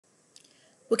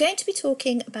We're going to be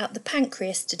talking about the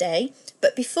pancreas today,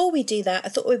 but before we do that, I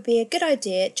thought it would be a good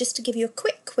idea just to give you a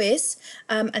quick quiz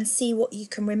and see what you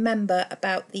can remember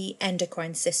about the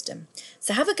endocrine system.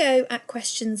 So have a go at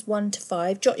questions 1 to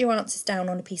 5, jot your answers down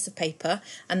on a piece of paper,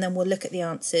 and then we'll look at the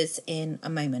answers in a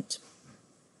moment.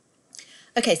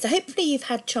 Okay, so hopefully you've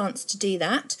had a chance to do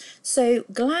that. So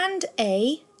gland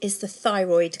A is the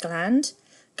thyroid gland,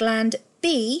 gland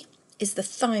B is the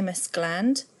thymus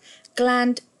gland,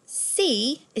 gland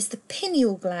C is the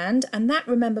pineal gland, and that,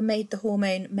 remember, made the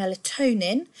hormone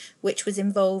melatonin, which was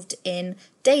involved in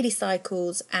daily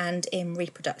cycles and in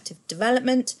reproductive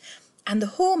development. And the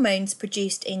hormones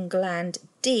produced in gland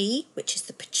D, which is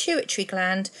the pituitary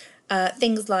gland,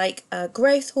 things like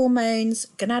growth hormones,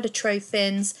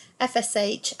 gonadotropins,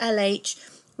 FSH,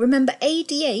 LH. Remember,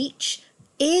 ADH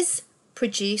is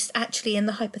produced actually in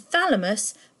the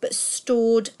hypothalamus, but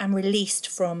stored and released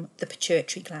from the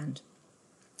pituitary gland.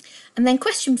 And then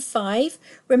question 5,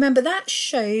 remember that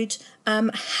showed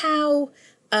how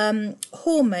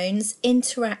hormones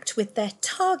interact with their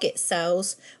target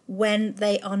cells when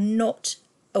they are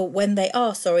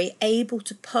able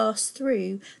to pass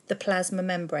through the plasma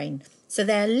membrane. So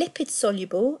they're lipid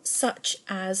soluble, such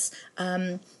as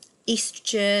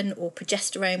estrogen or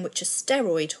progesterone, which are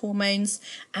steroid hormones,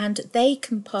 and they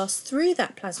can pass through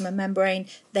that plasma membrane.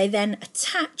 They then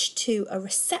attach to a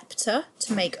receptor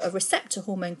to make a receptor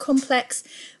hormone complex,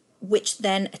 which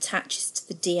then attaches to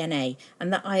the DNA,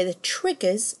 and that either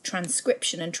triggers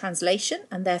transcription and translation,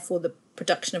 and therefore the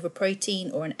production of a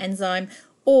protein or an enzyme,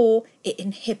 or it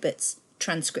inhibits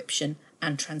transcription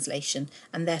and translation,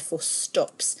 and therefore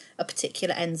stops a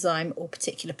particular enzyme or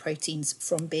particular proteins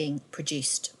from being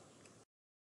produced.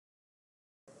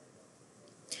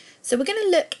 So we're going to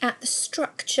look at the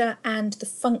structure and the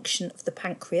function of the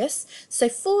pancreas. So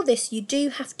for this, you do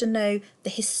have to know the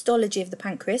histology of the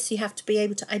pancreas. You have to be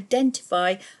able to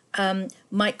identify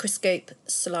microscope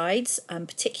slides,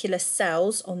 particular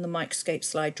cells on the microscope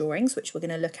slide drawings, which we're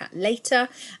going to look at later.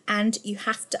 And you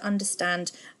have to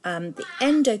understand the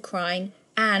endocrine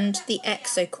and the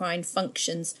exocrine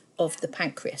functions of the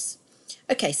pancreas.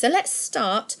 Okay, so let's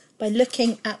start by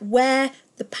looking at where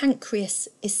the pancreas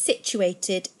is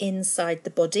situated inside the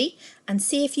body and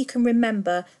see if you can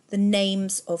remember the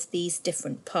names of these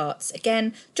different parts.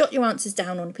 Again, jot your answers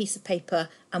down on a piece of paper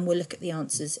and we'll look at the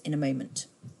answers in a moment.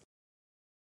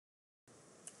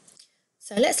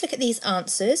 So let's look at these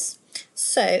answers.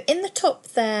 So in the top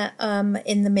there,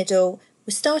 in the middle,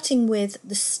 we're starting with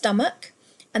the stomach.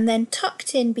 And then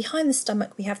tucked in behind the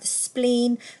stomach, we have the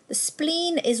spleen. The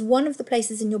spleen is one of the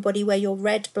places in your body where your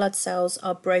red blood cells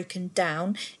are broken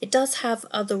down. It does have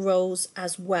other roles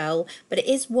as well, but it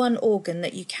is one organ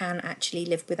that you can actually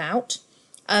live without.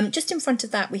 Just in front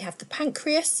of that, we have the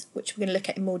pancreas, which we're going to look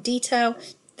at in more detail.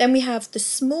 Then we have the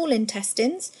small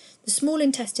intestines. The small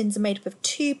intestines are made up of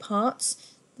 2 parts,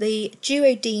 the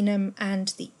duodenum and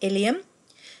the ileum.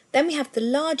 Then we have the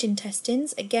large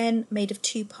intestines, again made of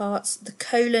 2 parts, the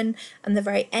colon and the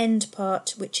very end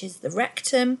part, which is the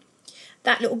rectum.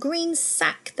 That little green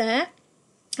sac there,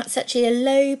 that's actually a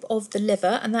lobe of the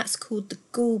liver, and that's called the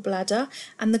gallbladder.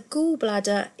 And the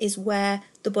gallbladder is where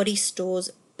the body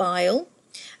stores bile.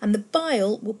 And the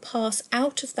bile will pass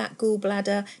out of that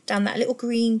gallbladder down that little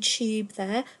green tube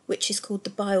there, which is called the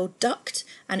bile duct,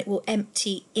 and it will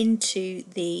empty into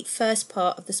the first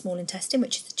part of the small intestine,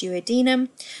 which is the duodenum.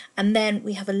 And then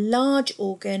we have a large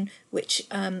organ which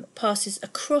passes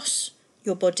across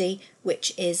your body,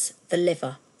 which is the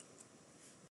liver.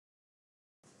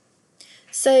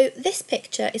 So this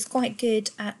picture is quite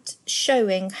good at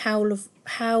showing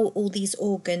how all these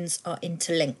organs are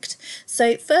interlinked.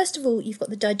 So first of all, you've got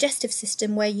the digestive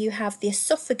system where you have the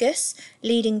esophagus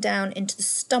leading down into the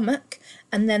stomach,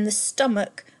 and then the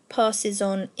stomach passes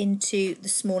on into the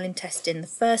small intestine, the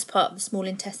first part of the small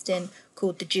intestine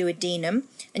called the duodenum.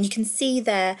 And you can see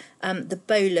there the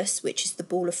bolus, which is the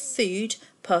ball of food,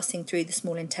 passing through the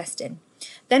small intestine.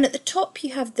 Then at the top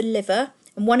you have the liver.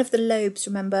 And one of the lobes,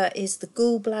 remember, is the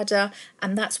gallbladder,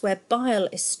 and that's where bile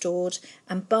is stored,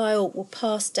 and bile will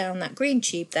pass down that green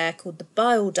tube there called the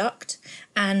bile duct,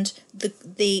 and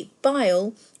the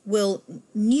bile will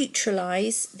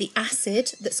neutralise the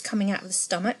acid that's coming out of the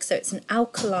stomach, so it's an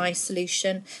alkali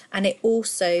solution, and it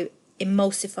also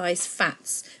emulsifies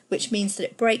fats, which means that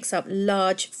it breaks up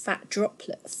large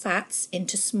fats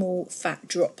into small fat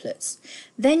droplets.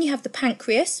 Then you have the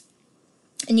pancreas.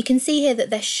 And you can see here that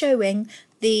they're showing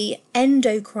the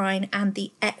endocrine and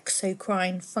the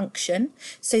exocrine function.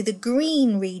 So the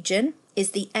green region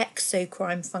is the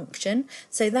exocrine function.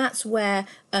 So that's where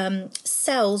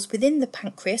cells within the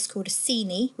pancreas called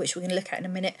Acini, which we're going to look at in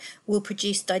a minute, will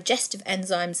produce digestive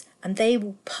enzymes, and they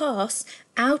will pass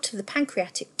out of the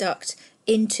pancreatic duct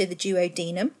into the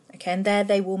duodenum. Okay, and there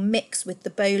they will mix with the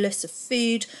bolus of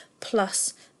food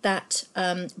plus that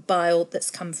bile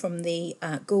that's come from the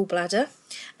gallbladder.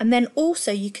 And then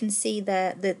also you can see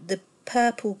there the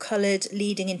purple coloured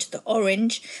leading into the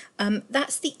orange,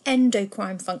 that's the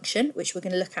endocrine function, which we're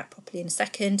going to look at properly in a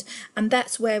second, and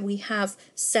that's where we have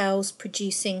cells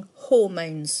producing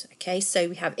hormones. Okay, so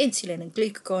we have insulin and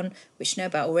glucagon, which you know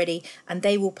about already, and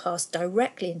they will pass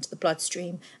directly into the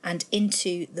bloodstream and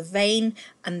into the vein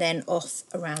and then off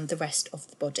around the rest of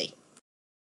the body.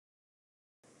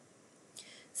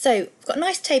 So we've got a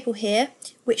nice table here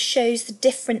which shows the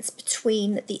difference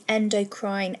between the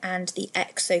endocrine and the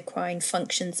exocrine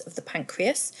functions of the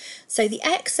pancreas. So the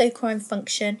exocrine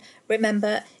function,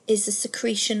 remember, is the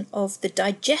secretion of the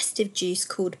digestive juice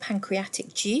called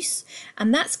pancreatic juice,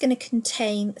 and that's going to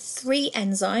contain 3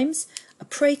 enzymes, a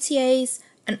protease,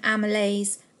 an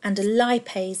amylase, and a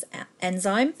lipase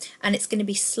enzyme, and it's going to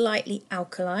be slightly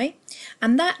alkali.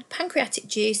 And that pancreatic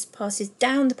juice passes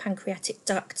down the pancreatic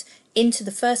duct into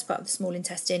the first part of the small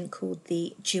intestine called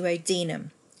the duodenum.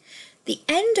 The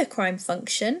endocrine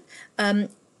function,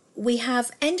 we have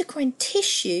endocrine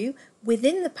tissue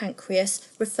within the pancreas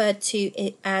referred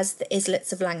to as the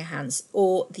Islets of Langerhans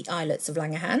or the Islets of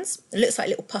Langerhans. It looks like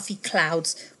little puffy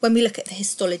clouds. When we look at the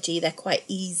histology, they're quite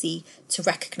easy to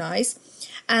recognise.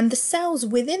 And the cells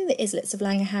within the Islets of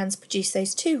Langerhans produce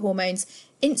those 2 hormones,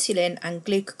 insulin and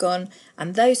glucagon,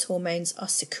 and those hormones are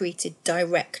secreted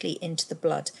directly into the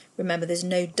blood. Remember, there's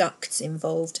no ducts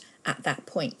involved at that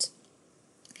point.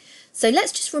 So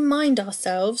let's just remind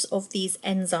ourselves of these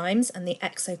enzymes and the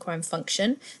exocrine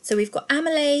function. So we've got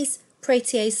amylase,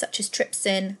 protease such as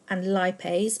trypsin, and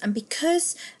lipase, and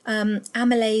because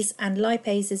amylase and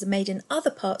lipases are made in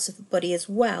other parts of the body as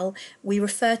well, we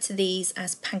refer to these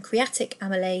as pancreatic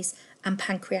amylase and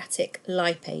pancreatic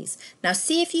lipase. Now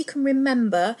see if you can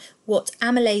remember what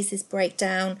amylases break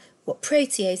down, what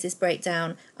proteases break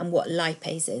down, and what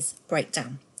lipases break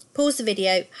down. Pause the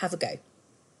video, have a go.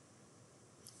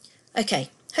 Okay,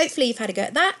 hopefully you've had a go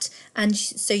at that, and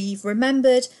so you've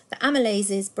remembered that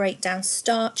amylases break down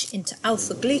starch into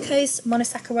alpha glucose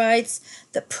monosaccharides,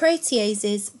 that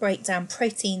proteases break down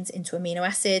proteins into amino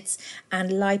acids, and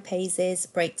lipases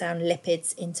break down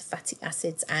lipids into fatty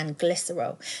acids and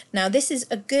glycerol. Now this is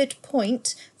a good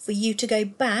point for you to go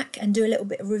back and do a little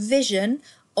bit of revision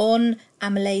on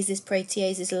amylases,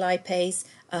 proteases, lipase,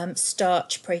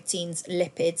 starch, proteins,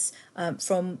 lipids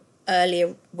from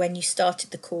earlier when you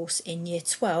started the course in year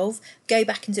 12. Go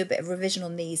back and do a bit of revision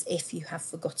on these if you have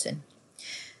forgotten.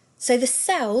 So the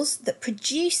cells that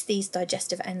produce these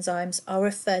digestive enzymes are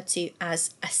referred to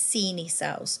as Acini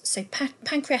cells. So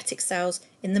pancreatic cells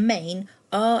in the main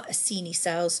are Acini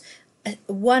cells.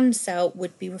 One cell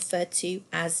would be referred to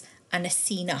as an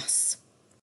Acinus.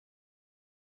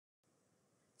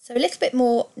 So a little bit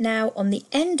more now on the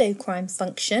endocrine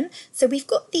function. So we've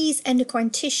got these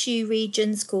endocrine tissue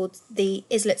regions called the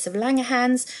Islets of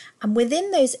Langerhans, and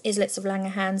within those Islets of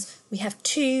Langerhans we have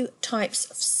 2 types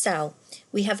of cell.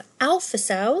 We have alpha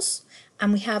cells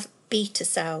and we have beta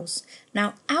cells.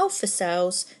 Now alpha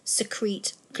cells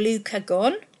secrete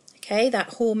glucagon, okay,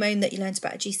 that hormone that you learned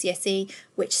about at GCSE,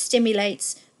 which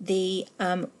stimulates the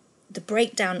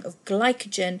breakdown of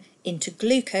glycogen into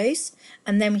glucose,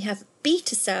 and then we have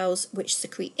beta cells which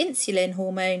secrete insulin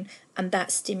hormone, and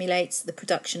that stimulates the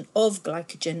production of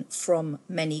glycogen from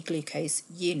many glucose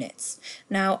units.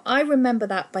 Now I remember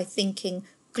that by thinking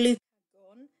glucagon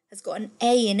has got an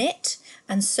A in it,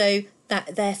 and so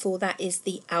that therefore that is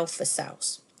the alpha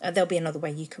cells. There'll be another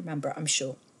way you can remember it, I'm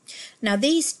sure. Now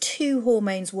these 2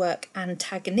 hormones work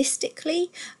antagonistically,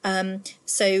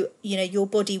 so you know your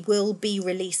body will be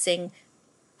releasing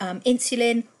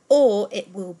insulin, or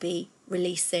it will be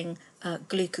releasing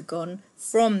glucagon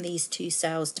from these 2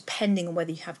 cells, depending on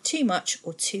whether you have too much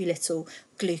or too little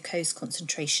glucose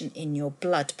concentration in your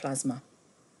blood plasma.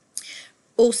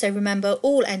 Also remember,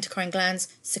 all endocrine glands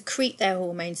secrete their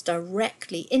hormones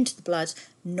directly into the blood,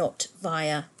 not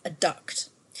via a duct.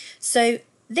 So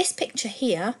this picture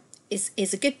here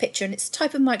is a good picture, and it's a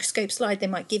type of microscope slide they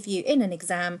might give you in an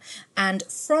exam, and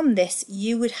from this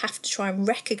you would have to try and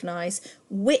recognise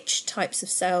which types of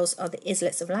cells are the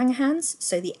Islets of Langerhans,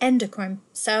 so the endocrine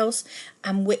cells,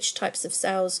 and which types of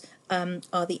cells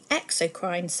are the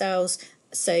exocrine cells,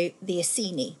 so the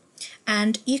Acini.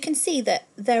 And you can see that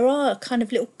there are kind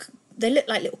of little, they look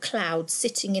like little clouds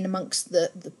sitting in amongst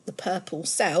the the purple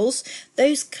cells,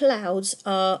 those clouds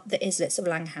are the islets of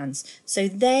Langerhans. So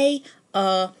they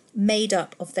are made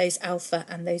up of those alpha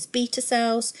and those beta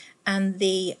cells, and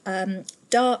the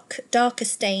darker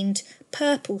stained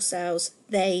purple cells,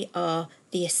 they are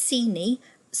the Acini,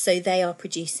 so they are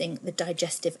producing the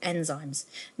digestive enzymes.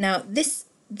 Now this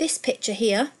picture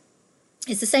here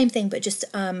is the same thing, but just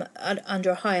under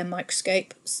a higher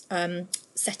microscope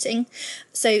setting.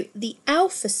 So the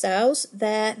alpha cells,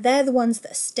 they're the ones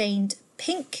that are stained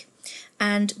pink,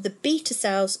 and the beta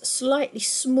cells, slightly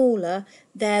smaller,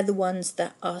 they're the ones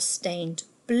that are stained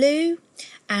blue.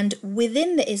 And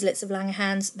within the islets of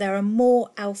Langerhans, there are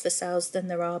more alpha cells than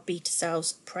there are beta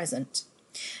cells present.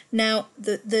 Now,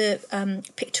 the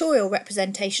pictorial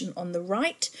representation on the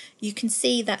right, you can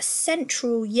see that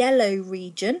central yellow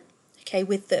region, okay,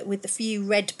 with the few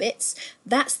red bits,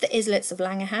 that's the islets of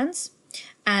Langerhans.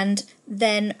 And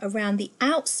then around the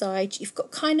outside, you've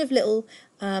got kind of little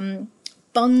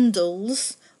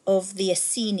bundles of the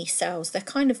Acini cells. They're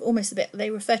kind of almost a bit, they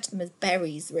refer to them as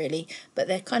berries really, but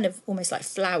they're kind of almost like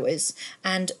flowers,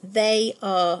 and they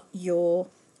are your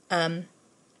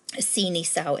Acini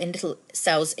cell in little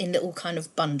cells in little kind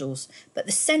of bundles. But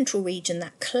the central region,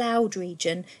 that cloud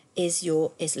region, is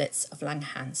your islets of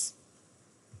Langerhans.